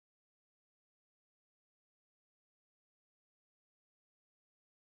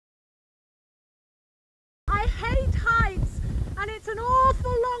Tate Heights, and it's an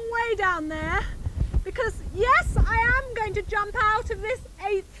awful long way down there because yes, I am going to jump out of this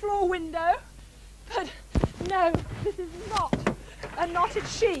 8th floor window, but no, this is not a knotted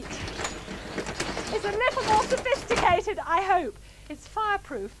sheet. It's a little more sophisticated, I hope. It's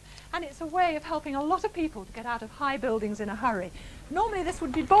fireproof, and it's a way of helping a lot of people to get out of high buildings in a hurry. Normally this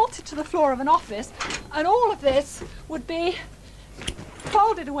would be bolted to the floor of an office, and all of this would be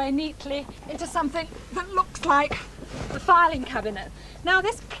folded away neatly into something that looks like a filing cabinet. Now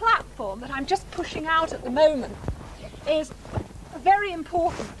this platform that I'm just pushing out at the moment is very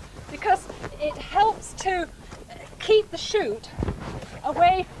important because it helps to keep the chute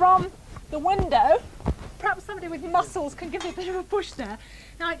away from the window. Perhaps somebody with muscles can give me a bit of a push there.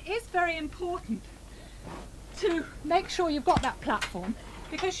 Now it is very important to make sure you've got that platform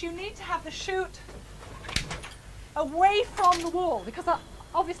because you need to have the chute away from the wall because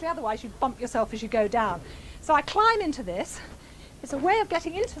obviously otherwise you'd bump yourself as you go down. So I climb into this. It's a way of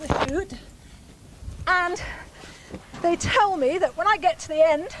getting into the chute, and they tell me that when I get to the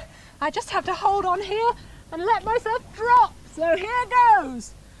end I just have to hold on here and let myself drop. So here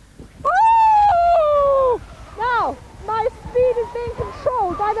goes. Woo! Now my speed is being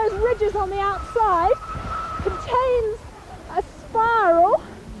controlled by those ridges on the outside. Contains a spiral,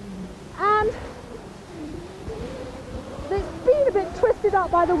 and it's been a bit twisted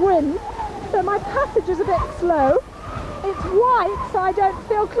up by the wind, so my passage is a bit slow. It's wide, so I don't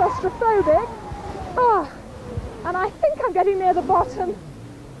feel claustrophobic. Oh, and I think I'm getting near the bottom.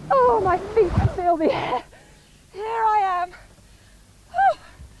 Oh, my feet can feel the air. Here I am. Oh,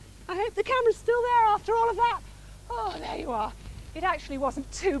 I hope the camera's still there after all of that. Oh, there you are. It actually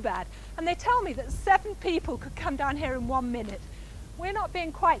wasn't too bad. And they tell me that 7 people could come down here in 1 minute. We're not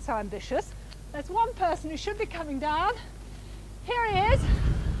being quite so ambitious. There's one person who should be coming down. Here he is.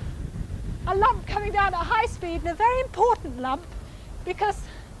 A lump coming down at high speed, and a very important lump because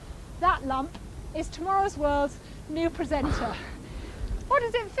that lump is Tomorrow's World's new presenter. What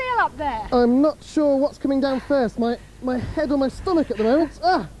does it feel up there? I'm not sure what's coming down first, my head or my stomach at the moment.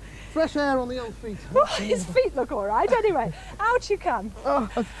 Ah, fresh air on the old feet. Oh, his feet look all right. Anyway, out you come. Oh,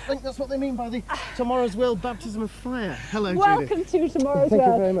 I think that's what they mean by the Tomorrow's World baptism of fire. Hello, Welcome Judy. to Tomorrow's Thank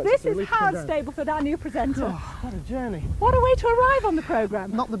World. you very much. This is Howard Stableford, our new presenter. Oh, what a journey. What a way to arrive on the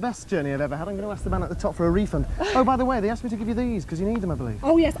programme. Not the best journey I've ever had. I'm going to ask the man at the top for a refund. Oh, by the way, they asked me to give you these because you need them, I believe.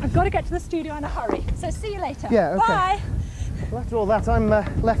 Oh yes, I've got to get to the studio in a hurry. So see you later. Yeah, okay. Bye. Well, after all that, I'm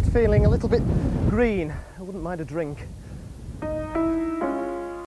left feeling a little bit green. I wouldn't mind a drink.